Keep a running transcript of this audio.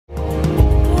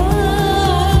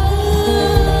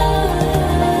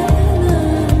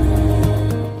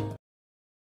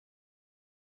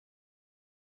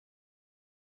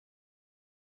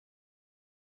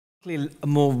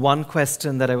More one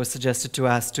question that I was suggested to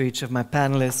ask to each of my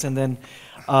panelists, and then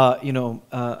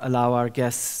allow our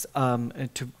guests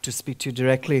to speak to you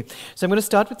directly. So I'm going to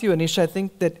start with you, Anisha. I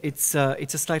think that it's a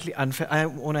slightly unfair. I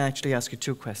want to actually ask you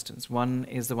two questions. One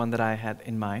is the one that I had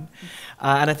in mind,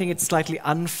 and I think it's slightly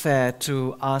unfair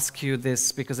to ask you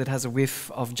this because it has a whiff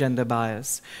of gender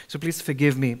bias. So please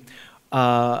forgive me.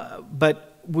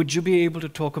 But would you be able to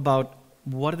talk about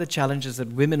what are the challenges that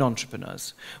women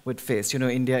entrepreneurs would face? You know,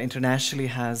 India internationally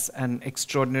has an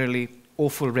extraordinarily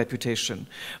awful reputation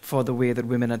for the way that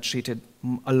women are treated,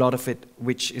 a lot of it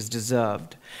which is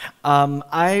deserved.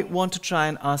 I want to try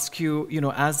and ask you,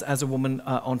 as a woman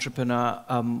entrepreneur,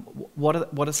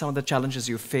 what are some of the challenges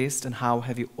you faced and how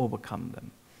have you overcome them?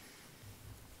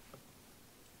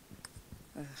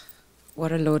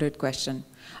 What a loaded question.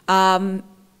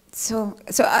 So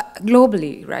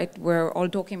globally, right, we're all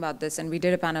talking about this, and we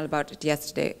did a panel about it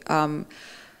yesterday.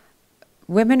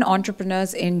 Women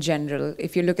entrepreneurs in general,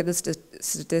 if you look at the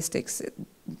statistics,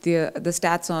 the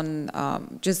stats on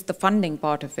just the funding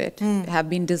part of it have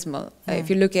been dismal. If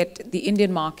you look at the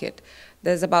Indian market,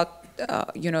 there's about,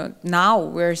 now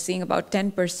we're seeing about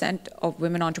 10% of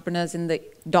women entrepreneurs in the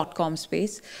 .com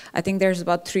space. I think there's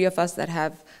about 3 of us that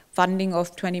have funding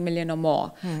of 20 million or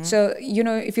more. So,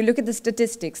 if you look at the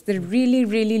statistics, they're really,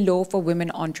 really low for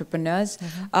women entrepreneurs.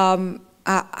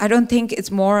 I don't think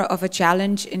it's more of a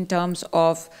challenge in terms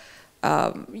of,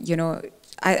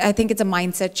 I think it's a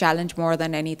mindset challenge more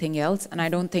than anything else. And I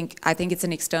think it's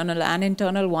an external and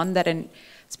internal one that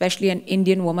especially an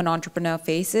Indian woman entrepreneur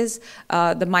faces.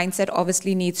 The mindset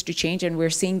obviously needs to change, and we're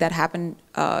seeing that happen,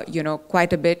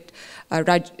 quite a bit.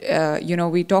 Raj,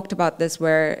 we talked about this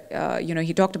where,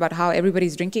 he talked about how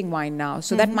everybody's drinking wine now.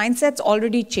 So that mindset's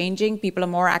already changing. People are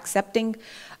more accepting.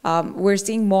 We're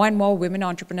seeing more and more women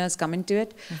entrepreneurs come into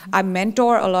it. I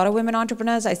mentor a lot of women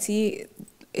entrepreneurs. I see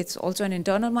it's also an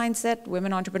internal mindset.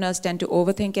 Women entrepreneurs tend to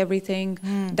overthink everything,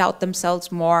 doubt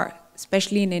themselves more.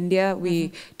 Especially in India,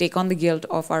 we take on the guilt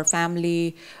of our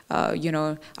family,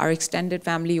 our extended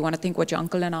family. You want to think what your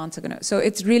uncle and aunts are going to. So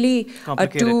it's really a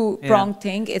two-pronged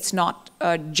thing. It's not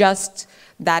just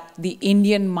that the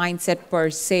Indian mindset per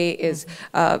se is.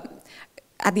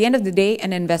 At the end of the day,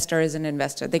 an investor is an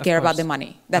investor. They care about their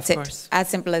money. That's it. As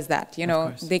simple as that.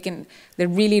 They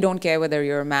really don't care whether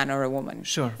you're a man or a woman.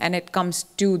 Sure. And it comes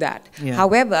to that. Yeah.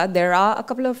 However, there are a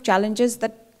couple of challenges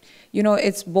that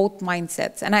it's both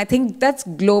mindsets. And I think that's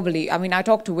globally. I mean, I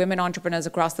talk to women entrepreneurs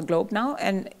across the globe now,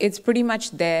 and it's pretty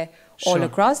much there all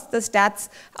across. The stats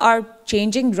are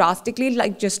changing drastically,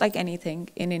 just like anything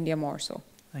in India more so.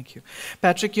 Thank you.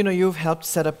 Patrick, you've helped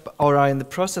set up, or are in the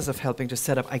process of helping to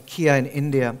set up IKEA in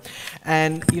India.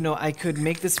 And, I could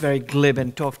make this very glib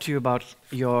and talk to you about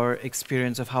your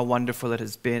experience of how wonderful it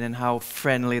has been and how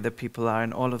friendly the people are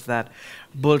and all of that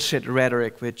bullshit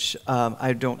rhetoric, which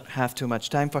I don't have too much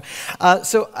time for.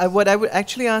 So what I would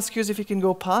actually ask you is if you can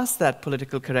go past that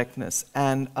political correctness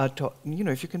and,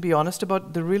 if you can be honest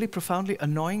about the really profoundly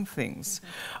annoying things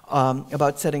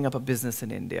about setting up a business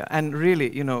in India. And really,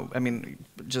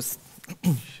 just...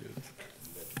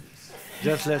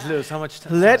 Just let loose. How much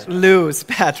time? Let loose,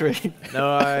 Patrick.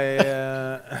 No,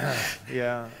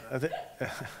 yeah. I think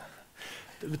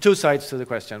two sides to the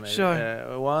question, maybe.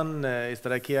 Sure. One is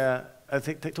that IKEA, I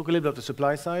think, talk a little bit about the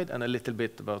supply side and a little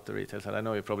bit about the retail side. I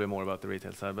know you're probably more about the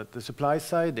retail side, but the supply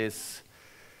side is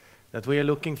that we are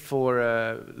looking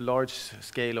for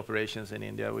large-scale operations in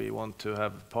India. We want to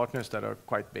have partners that are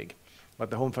quite big. But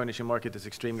the home furnishing market is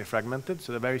extremely fragmented,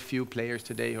 so there are very few players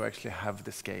today who actually have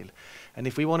the scale. And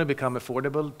if we want to become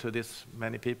affordable to this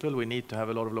many people, we need to have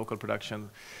a lot of local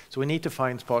production. So we need to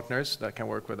find partners that can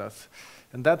work with us.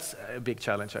 And that's a big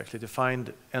challenge, actually, to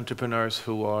find entrepreneurs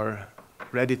who are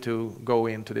ready to go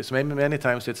into this. Many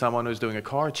times it's someone who's doing a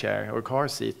car chair or car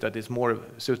seat that is more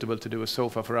suitable to do a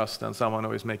sofa for us than someone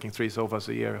who is making 3 sofas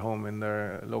a year home in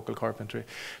their local carpentry.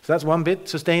 So that's one bit.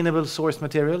 Sustainable sourced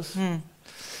materials.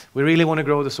 We really want to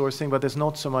grow the sourcing, but there's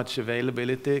not so much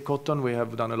availability. Cotton, we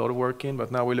have done a lot of work in, but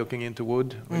now we're looking into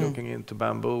wood, we're looking into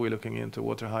bamboo, we're looking into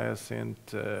water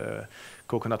hyacinth,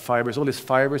 coconut fibers, all these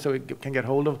fibers that we can get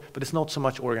hold of, but it's not so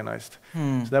much organized.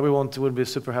 So that would be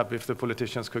super happy if the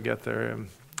politicians could get their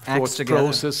thought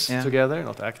process together,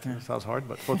 not act, sounds hard,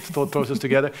 but thought process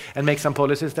together, and make some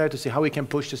policies there to see how we can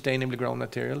push sustainably grown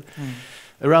material.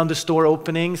 Around the store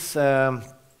openings,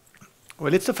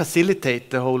 well, it's to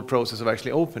facilitate the whole process of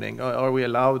actually opening. Are we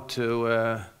allowed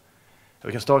to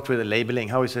We can start with the labeling.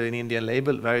 How is an Indian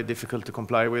label? Very difficult to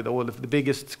comply with. The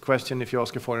biggest question if you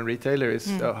ask a foreign retailer is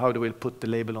how do we put the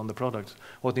label on the products?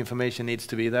 What information needs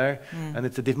to be there? And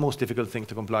it's the most difficult thing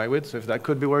to comply with. So if that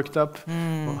could be worked up,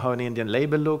 how an Indian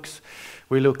label looks.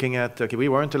 We're looking at, okay, we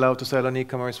weren't allowed to sell on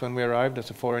e-commerce when we arrived. As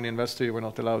a foreign investor, you were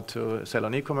not allowed to sell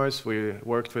on e-commerce. We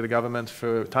worked with the government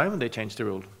for time and they changed the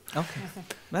rule. Okay,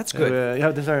 that's good.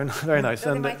 Yeah, that's very nice.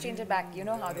 So they might change it back. You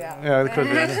know how they are. Yeah, it could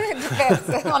be. It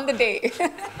depends on the day.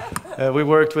 We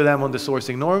worked with them on the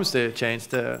sourcing norms. They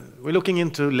changed. We're looking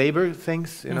into labor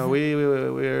things. You know,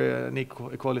 we're an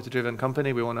equality-driven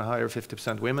company. We want to hire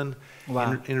 50% women.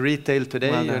 Wow. In retail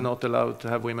today, you're not allowed to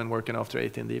have women working after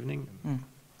 8 in the evening.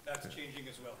 That's changing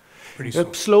as well. Pretty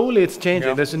soon. Slowly, it's changing.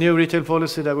 Yeah. There's a new retail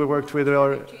policy that we worked with.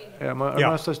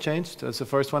 Maharashtra has changed. That's the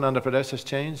first one. Andhra Pradesh has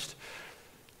changed.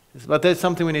 But there's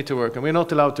something we need to work on. We're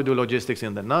not allowed to do logistics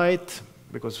in the night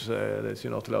because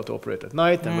you're not allowed to operate at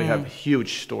night, and we have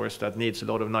huge stores that needs a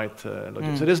lot of night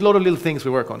logistics. So there's a lot of little things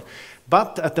we work on.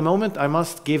 But at the moment, I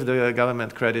must give the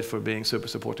government credit for being super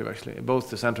supportive, actually, both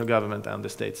the central government and the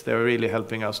states. They're really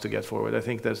helping us to get forward. I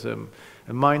think there's a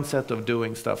mindset of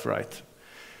doing stuff right.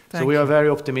 So we are very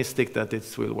optimistic that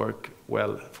it will work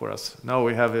well for us. Now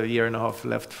we have a year and a half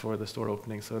left for the store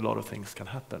opening, so a lot of things can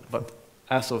happen. But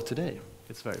as of today,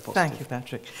 it's very positive. Thank you,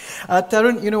 Patrick.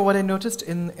 Tarun, you know, what I noticed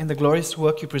in the glorious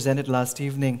work you presented last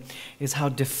evening is how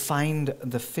defined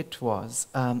the fit was.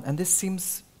 And this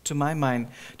seems, to my mind,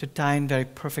 to tie in very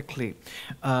perfectly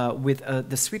with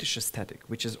the Swedish aesthetic,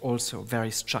 which is also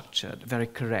very structured, very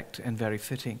correct, and very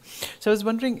fitting. So I was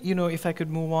wondering, you know, if I could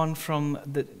move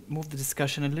the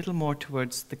discussion a little more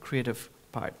towards the creative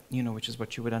part, you know, which is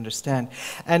what you would understand.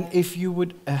 And if you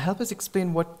would help us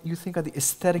explain what you think are the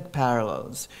aesthetic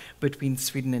parallels between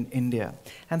Sweden and India,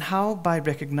 and how by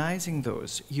recognizing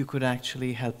those, you could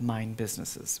actually help mind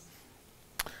businesses.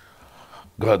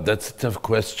 God, that's a tough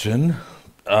question.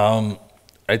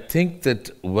 I think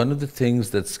that one of the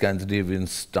things that Scandinavian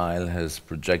style has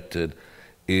projected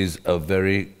is a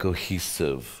very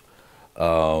cohesive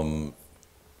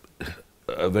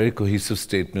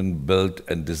statement built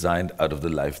and designed out of the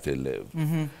life they live.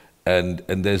 And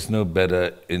there's no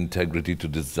better integrity to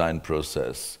design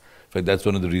process. In fact, that's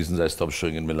one of the reasons I stopped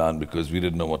showing in Milan, because we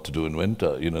didn't know what to do in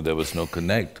winter. You know, there was no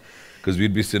connect, because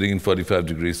we'd be sitting in 45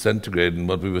 degrees centigrade and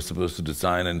what we were supposed to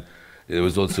design, and there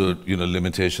was also, you know,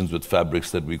 limitations with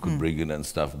fabrics that we could bring in and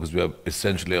stuff, because we are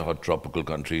essentially a hot tropical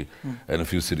country, and a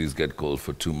few cities get cold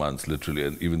for 2 months, literally,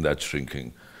 and even that's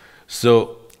shrinking.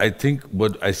 So I think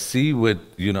what I see with,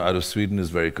 you know, out of Sweden is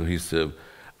very cohesive.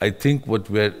 I think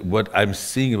what I'm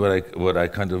seeing, what I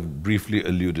kind of briefly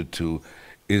alluded to,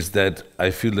 is that I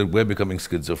feel that we're becoming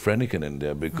schizophrenic in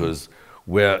India, because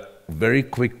we're very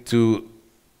quick to,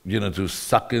 you know, to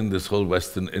suck in this whole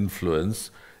Western influence.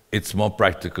 It's more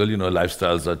practical, you know,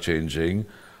 lifestyles are changing.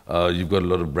 You've got a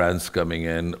lot of brands coming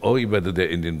in, or whether they're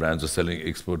Indian brands or selling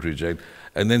export reject.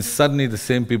 And then suddenly the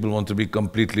same people want to be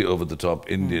completely over the top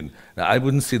Indian. Now, I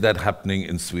wouldn't see that happening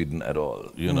in Sweden at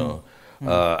all, you know.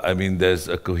 I mean, there's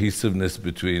a cohesiveness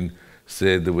between,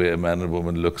 say, the way a man and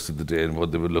woman looks at the day and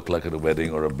what they would look like at a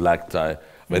wedding or a black tie.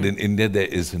 But in India, there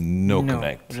is no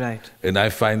connect. Right. And I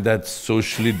find that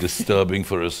socially disturbing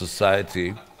for a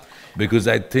society, because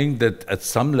I think that at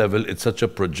some level, it's such a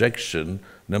projection,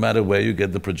 no matter where you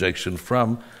get the projection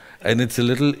from, and it's a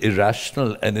little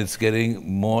irrational, and it's getting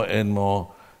more and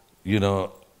more, you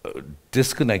know,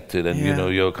 disconnected, and you know,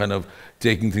 you're kind of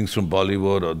taking things from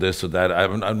Bollywood or this or that.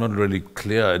 I'm not really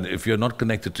clear, and if you're not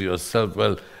connected to yourself,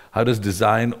 well, how does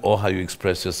design or how you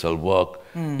express yourself work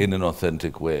in an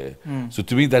authentic way? So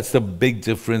to me, that's the big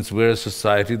difference. We're a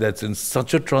society that's in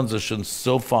such a transition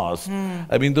so fast.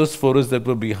 I mean, those photos that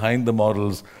were behind the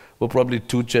models were probably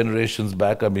 2 generations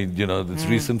back. I mean, you know, it's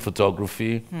recent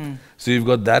photography. So you've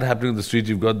got that happening on the street,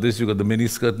 you've got this, you've got the mini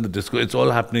skirt and the disco. It's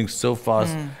all happening so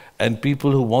fast. And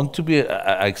people who want to be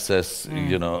access,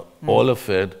 you know, all of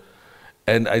it.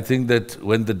 And I think that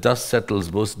when the dust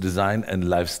settles, both design and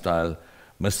lifestyle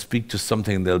must speak to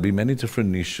something. There'll be many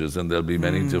different niches, and there'll be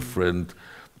many different,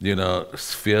 you know,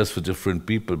 spheres for different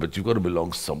people, but you've got to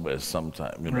belong somewhere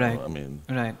sometime, you know, Right. I mean.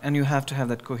 Right, and you have to have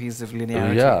that cohesive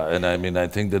linearity. Yeah, and I mean, I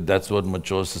think that that's what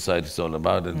mature society is all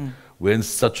about, and we're in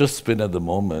such a spin at the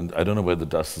moment, I don't know where the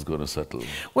dust is going to settle.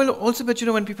 Well, also, but you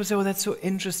know, when people say, oh, that's so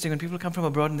interesting, when people come from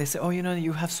abroad and they say, oh, you know,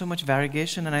 you have so much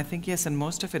variegation, and I think, yes, and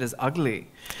most of it is ugly.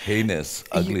 Heinous,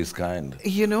 ugly is kind.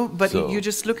 You know, but So- you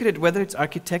just look at it, whether it's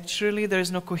architecturally, there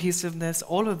is no cohesiveness,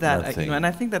 all of that. You know, and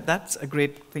I think that that's a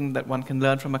great thing that one can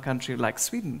learn from a country like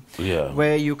Sweden, Yeah.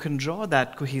 where you can draw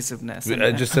that cohesiveness.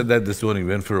 I just said that this morning,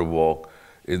 we went for a walk,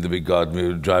 in the big garden. We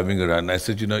were driving around, and I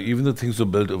said, you know, even though things were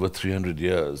built over 300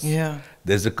 years,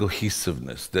 there's a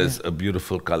cohesiveness, there's a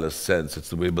beautiful color sense. It's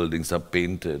the way buildings are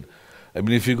painted. I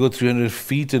mean, if you go 300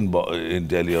 feet in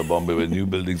Delhi or Bombay, where new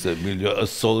buildings are built, you're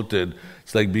assaulted.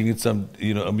 It's like being in some,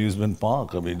 you know, amusement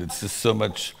park. I mean, it's just so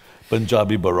much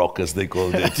Punjabi Baroque, as they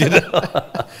called it, you know.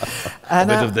 A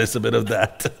bit of this, a bit of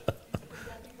that.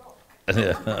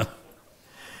 Yeah.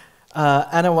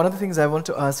 Anna, one of the things I want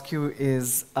to ask you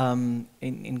is,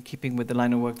 in keeping with the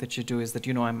line of work that you do, is that,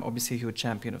 you know, I'm obviously a huge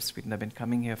champion of Sweden. I've been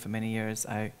coming here for many years.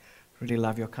 I really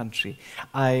love your country.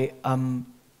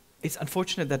 It's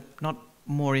unfortunate that not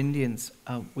more Indians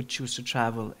would choose to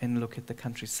travel and look at the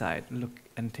countryside, look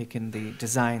and take in the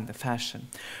design, the fashion.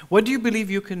 What do you believe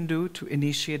you can do to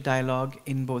initiate dialogue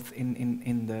in both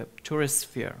in the tourist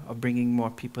sphere of bringing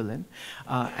more people in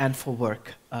and for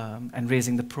work and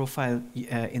raising the profile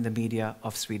in the media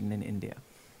of Sweden and India?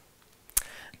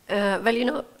 Well, you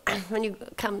know,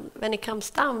 when it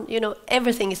comes down, you know,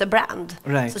 everything is a brand.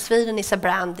 Right. So Sweden is a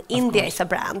brand, India is a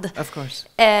brand. Of course.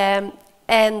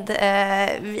 And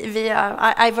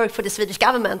I work for the Swedish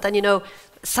government, and you know,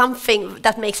 something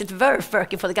that makes it worth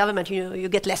working for the government, you know, you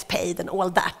get less paid and all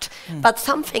that. But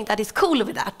something that is cool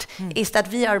with that is that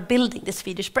we are building the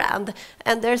Swedish brand,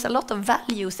 and there's a lot of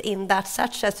values in that,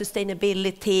 such as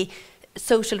sustainability,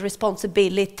 social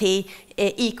responsibility,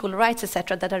 equal rights,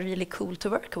 etc., that are really cool to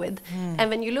work with. And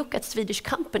when you look at Swedish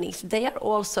companies, they are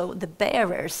also the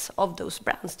bearers of those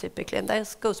brands typically, and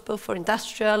that goes both for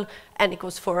industrial and it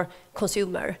goes for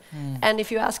consumer. And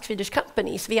if you ask Swedish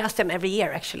companies, we ask them every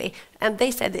year actually, and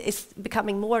they said it's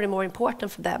becoming more and more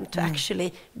important for them to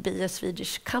actually be a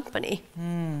Swedish company.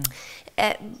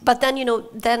 But then, you know,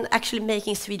 then actually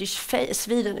making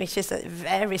Sweden, which is a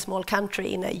very small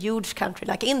country in a huge country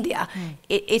like India,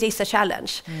 it is a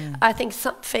challenge. I think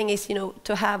something is, you know,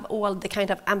 to have all the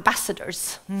kind of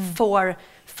ambassadors for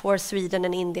Sweden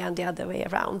and India and the other way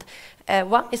around.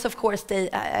 One is, of course, the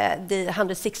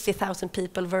 160,000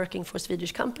 people working for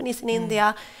Swedish companies in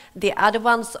India. The other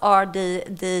ones are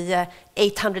the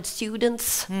 800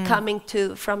 students coming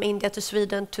from India to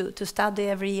Sweden to study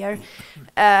every year.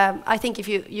 I think if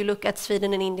you look at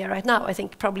Sweden and India right now, I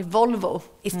think probably Volvo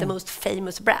is the most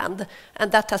famous brand,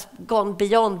 and that has gone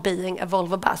beyond being a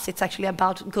Volvo bus. It's actually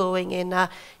about going in a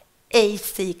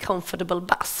AC comfortable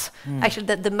bus.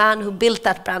 Actually, the man who built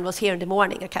that brand was here in the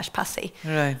morning, Akash Passi.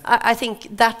 Right. I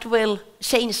think that will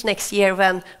change next year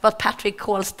when what Patrick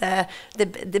calls the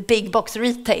big box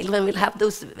retail, when we'll have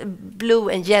those blue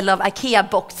and yellow IKEA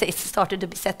boxes started to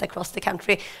be set across the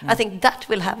country. I think that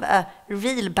will have a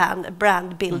real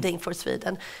brand building for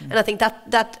Sweden. And I think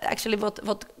that actually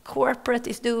what corporate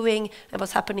is doing and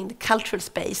what's happening in the cultural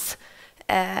space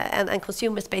and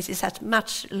consumer spaces has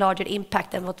much larger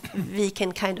impact than what we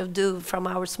can kind of do from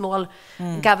our small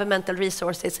governmental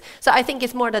resources. So I think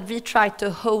it's more that we try to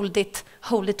hold it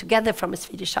together from a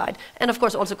Swedish side, and of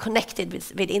course also connected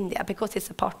with India, because it's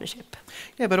a partnership.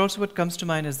 Yeah, but also what comes to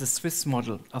mind is the Swiss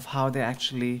model of how they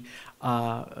actually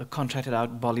contracted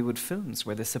out Bollywood films,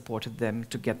 where they supported them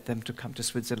to get them to come to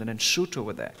Switzerland and shoot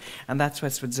over there. And that's why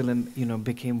Switzerland, you know,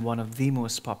 became one of the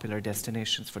most popular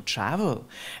destinations for travel.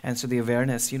 And so the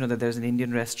awareness, you know, that there's an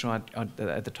Indian restaurant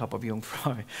at the top of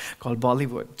Jungfrau called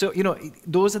Bollywood. So, you know,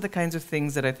 those are the kinds of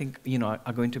things that I think, you know,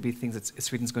 are going to be things that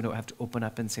Sweden's going to have to open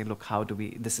up and say, look, how do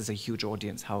we, this is a huge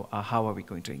audience, how are we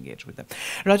going to engage with them?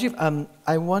 Rajiv,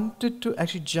 I wanted to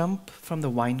actually jump from the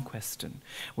wine question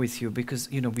with you,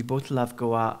 because, you know, we both love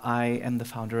Goa. I am the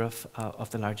founder of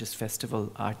the largest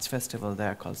festival, arts festival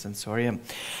there called Sensorium.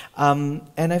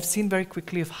 And I've seen very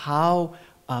quickly of how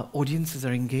audiences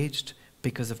are engaged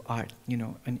because of art, you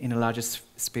know, in a larger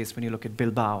space. When you look at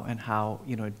Bilbao and how,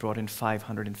 you know, it brought in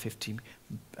 $550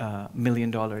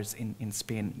 million in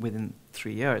Spain within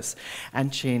 3 years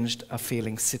and changed a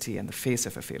failing city and the face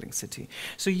of a failing city.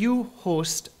 So you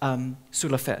host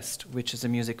Sula Fest, which is a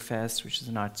music fest, which is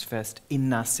an arts fest in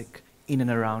Nasik, in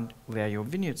and around where your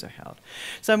vineyards are held.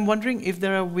 So I'm wondering if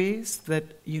there are ways that,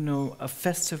 you know, a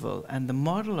festival and the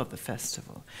model of the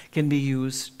festival can be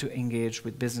used to engage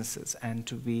with businesses and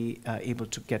to be able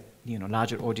to get, you know,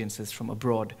 larger audiences from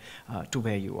abroad to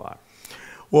where you are.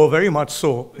 Well, very much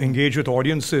so. Engage with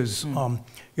audiences.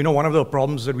 You know, one of the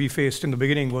problems that we faced in the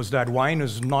beginning was that wine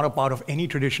is not a part of any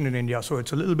tradition in India. So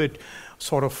it's a little bit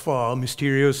sort of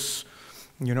mysterious.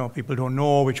 You know, people don't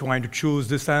know which wine to choose,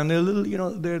 this, and they're a little, you know,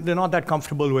 they're not that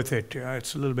comfortable with it.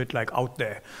 It's a little bit like out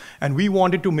there. And we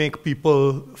wanted to make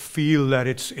people feel that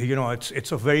it's, you know,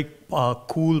 it's a very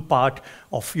cool part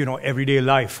of, you know, everyday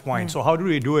life wine. So how do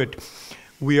we do it?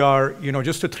 We are, you know,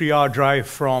 just a 3-hour drive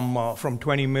from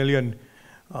 20 million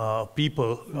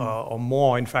people, or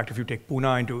more, in fact, if you take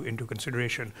Pune into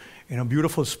consideration, in a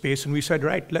beautiful space. And we said,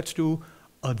 right, let's do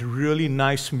a really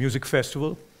nice music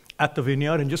festival at the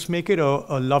vineyard and just make it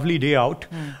a lovely day out,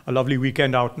 a lovely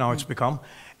weekend out now it's become.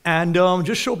 And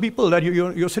just show people that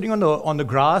you're sitting on the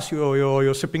grass,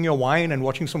 you're sipping your wine and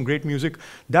watching some great music.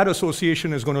 That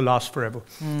association is going to last forever.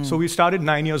 So we started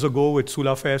 9 years ago with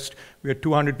Sula Fest. We had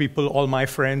 200 people, all my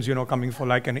friends, coming for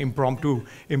like an impromptu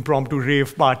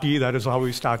rave party. That is how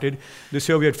we started. This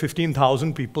year we had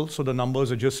 15,000 people, so the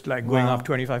numbers are just like going up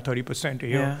 25-30% a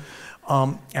year.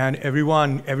 And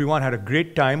everyone had a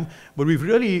great time, but we've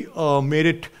really made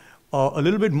it a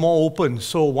little bit more open.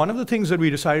 So one of the things that we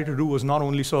decided to do was not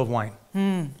only serve wine.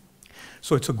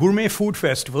 So it's a gourmet food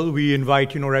festival. We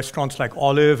invite restaurants like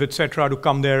Olive, etc., to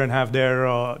come there and have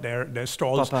their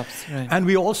stalls. Pop-ups, right. And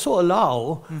we also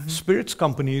allow spirits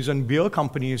companies and beer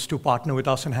companies to partner with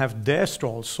us and have their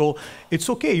stalls. So it's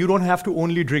okay. You don't have to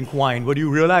only drink wine, but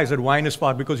you realize that wine is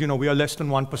part, because we are less than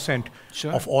 1%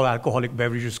 of all alcoholic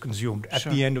beverages consumed. At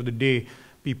the end of the day,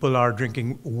 people are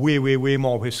drinking way, way, way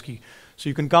more whiskey. So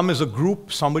you can come as a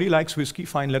group. Somebody likes whiskey,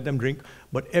 fine, let them drink.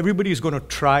 But everybody's going to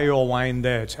try your wine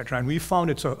there, etc. And we found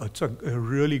it's a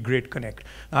really great connect.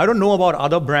 Now, I don't know about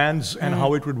other brands and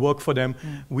how it would work for them.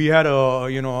 We had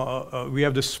we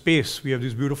have this space. We have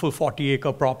this beautiful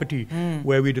 40-acre property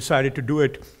where we decided to do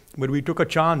it. But we took a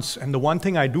chance. And the one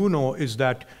thing I do know is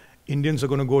that Indians are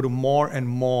going to go to more and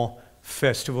more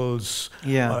festivals.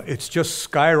 It's just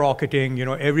skyrocketing.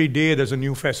 Every day there's a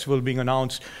new festival being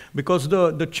announced, because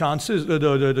the chances,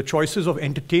 the choices of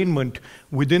entertainment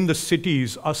within the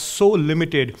cities are so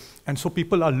limited, and so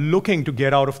people are looking to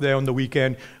get out of there on the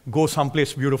weekend, go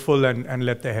someplace beautiful and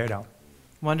let their hair down.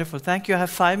 Wonderful. Thank you. I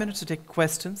have 5 minutes to take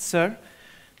questions, sir.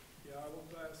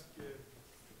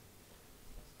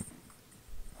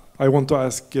 I want to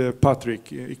ask Patrick,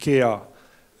 IKEA.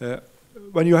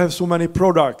 When you have so many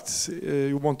products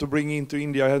you want to bring into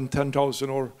India, and 10,000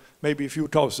 or maybe a few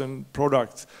thousand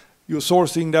products, you're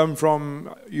sourcing them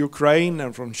from Ukraine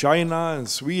and from China and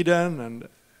Sweden and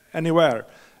anywhere.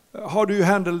 How do you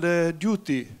handle the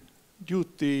duty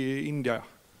India?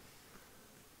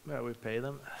 Well, we pay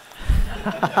them.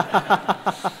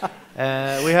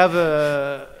 We have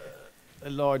a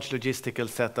large logistical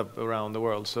setup around the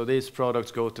world. So these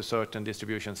products go to certain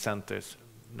distribution centers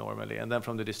normally, and then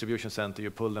from the distribution center you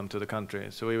pull them to the country.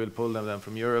 So we will pull them then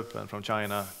from Europe and from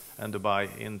China and Dubai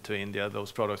into India,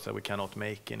 those products that we cannot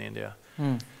make in India.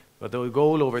 But the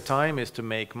goal over time is to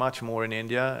make much more in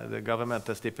India. The government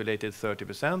has stipulated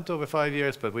 30% over 5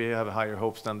 years, but we have higher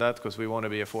hopes than that because we want to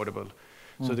be affordable.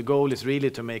 So the goal is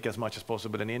really to make as much as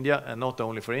possible in India, and not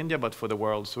only for India but for the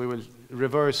world. So we will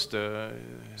reverse the...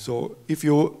 So if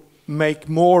you make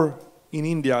more in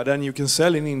India than you can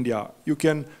sell in India, you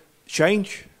can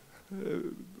change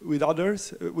with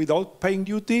others without paying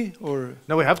duty, or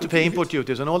no, we have to pay import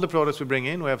duties on all the products we bring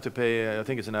in. We have to pay, I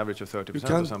think it's an average of 30%. You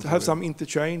can't have some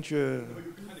interchange.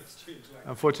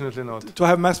 Unfortunately not. To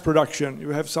have mass production,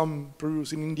 you have some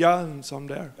produced in India and some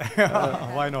there.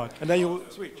 Why not? And then you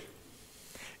switch.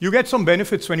 You get some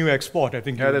benefits when you export, I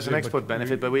think. Yeah, there's an export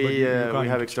benefit, but we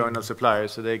have external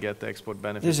suppliers, so they get the export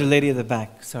benefit. There's a lady at the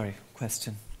back. Sorry,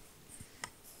 question.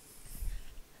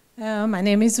 My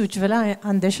name is Ujjwala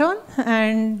Andeshon,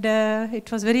 and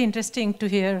it was very interesting to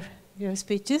hear your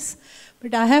speeches.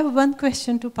 But I have one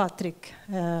question to Patrick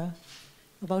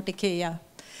about IKEA.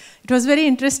 It was very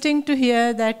interesting to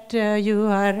hear that you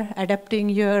are adapting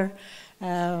your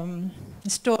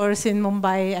stores in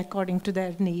Mumbai according to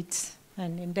their needs,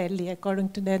 and in Delhi according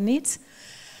to their needs.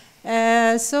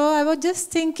 So I was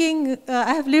just thinking,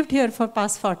 I have lived here for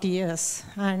past 40 years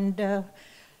and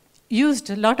used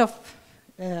a lot of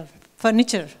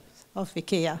furniture of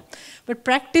IKEA. But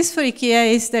practice for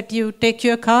IKEA is that you take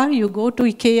your car, you go to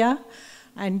IKEA,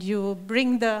 and you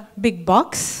bring the big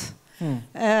box,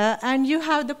 and you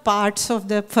have the parts of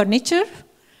the furniture,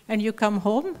 and you come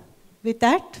home with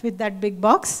that big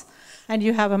box, and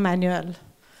you have a manual.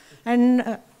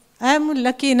 And I'm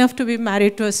lucky enough to be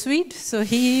married to a Swede, so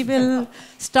he will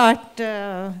start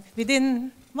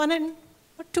within 1 and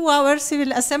 2 hours, he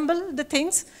will assemble the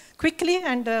things quickly,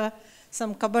 and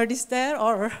some cupboard is there,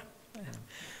 or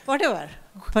whatever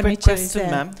furniture is there.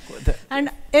 Ma'am. And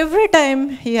every time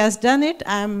he has done it,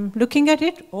 I'm looking at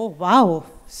it, oh wow,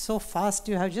 so fast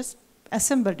you have just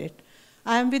assembled it.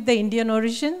 I am with the Indian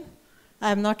origin,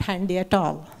 I am not handy at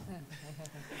all.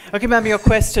 Okay, ma'am, your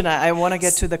question, I want to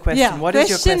get to the question. Yeah, What is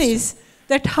your question? Question is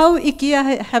that how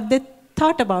IKEA have they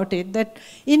thought about it, that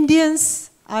Indians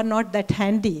are not that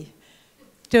handy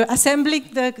to assembling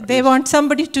they want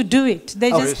somebody to do it.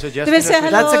 They they will say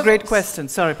hello. That's a great question.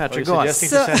 Sorry, Patrick, go on. Are you suggesting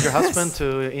to send your husband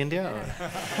to India?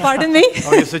 Pardon me?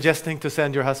 Are you suggesting to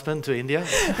send your husband to India?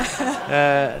 It's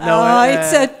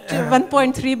at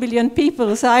 1.3 billion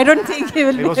people, so I don't think he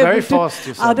will be able to. He was very fast,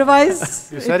 you said. Otherwise...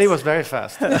 You said he was very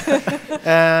fast.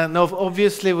 No,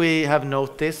 obviously we have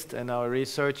noticed in our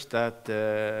research that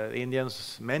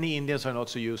many Indians are not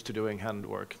so used to doing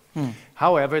handwork.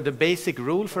 However, the basic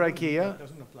rule for IKEA...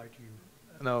 doesn't apply to you.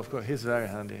 No, of course, he's very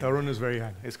handy. Tarun is very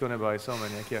handy. He's going to buy so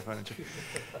many IKEA furniture.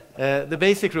 The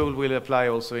basic rule will apply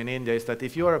also in India is that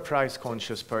if you are a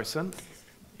price-conscious person,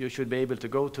 you should be able to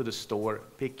go to the store,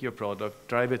 pick your product,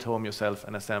 drive it home yourself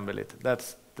and assemble it.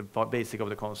 That's the basic of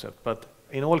the concept. But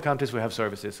in all countries we have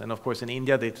services, and of course in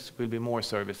India there will be more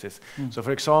services. So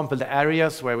for example, the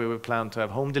areas where we will plan to have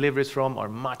home deliveries from are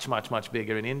much, much, much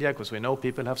bigger in India, because we know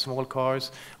people have small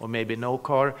cars or maybe no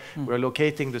car. We're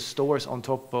locating the stores on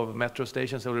top of metro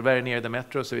stations, so we're very near the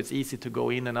metro, so it's easy to go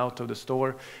in and out of the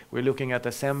store. We're looking at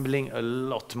assembling a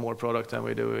lot more product than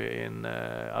we do in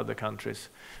other countries.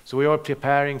 So we are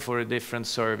preparing for a different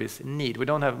service need. We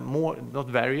don't have more, not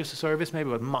various service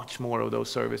maybe, but much more of those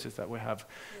services that we have.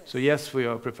 So yes, we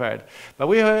are prepared. But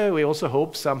we also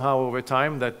hope somehow over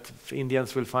time that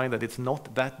Indians will find that it's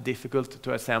not that difficult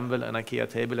to assemble an IKEA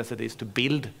table as it is to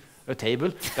build a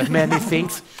table. That many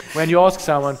things, when you ask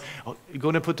someone, oh, you're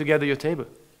going to put together your table,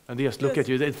 and they just look at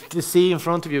you, they see in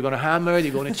front of you, you're going to hammer,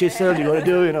 you're going to chisel, you're going to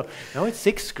do, no, it's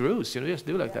 6 screws, just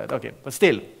do like that. Okay, but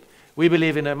still, we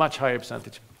believe in a much higher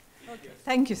percentage. Okay.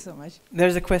 Thank you so much.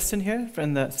 There's a question here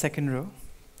from the second row.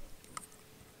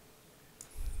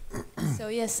 So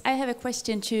yes, I have a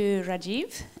question to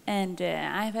Rajiv, and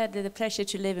I've had the pleasure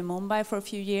to live in Mumbai for a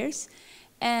few years,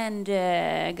 and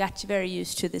got very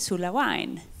used to the Sula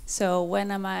wine. So when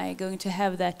am I going to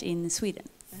have that in Sweden?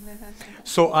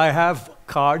 So I have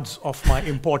cards of my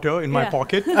importer in my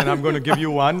pocket, and I'm going to give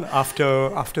you one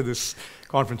after this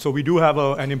conference. So we do have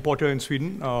an importer in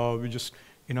Sweden. We just,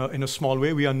 in a small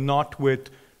way, we are not with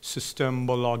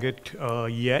Systembolaget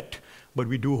yet, but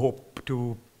we do hope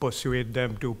to persuade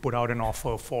them to put out an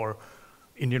offer for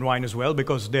Indian wine as well,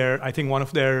 because I think one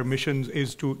of their missions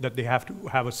is that they have to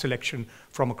have a selection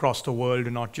from across the world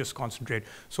and not just concentrate.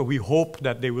 So we hope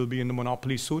that they will be in the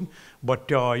monopoly soon. But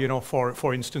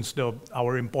for instance,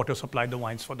 our importer supplied the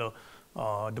wines for the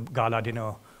gala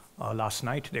dinner last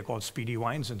night. They're called Speedy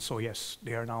Wines, and so yes,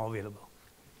 they are now available.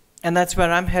 And that's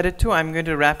where I'm headed to. I'm going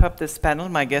to wrap up this panel.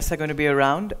 My guests are going to be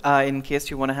around in case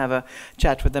you want to have a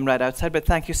chat with them right outside. But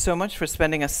thank you so much for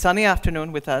spending a sunny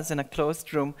afternoon with us in a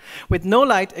closed room with no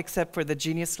light except for the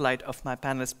genius light of my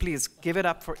panelists. Please give it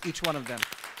up for each one of them.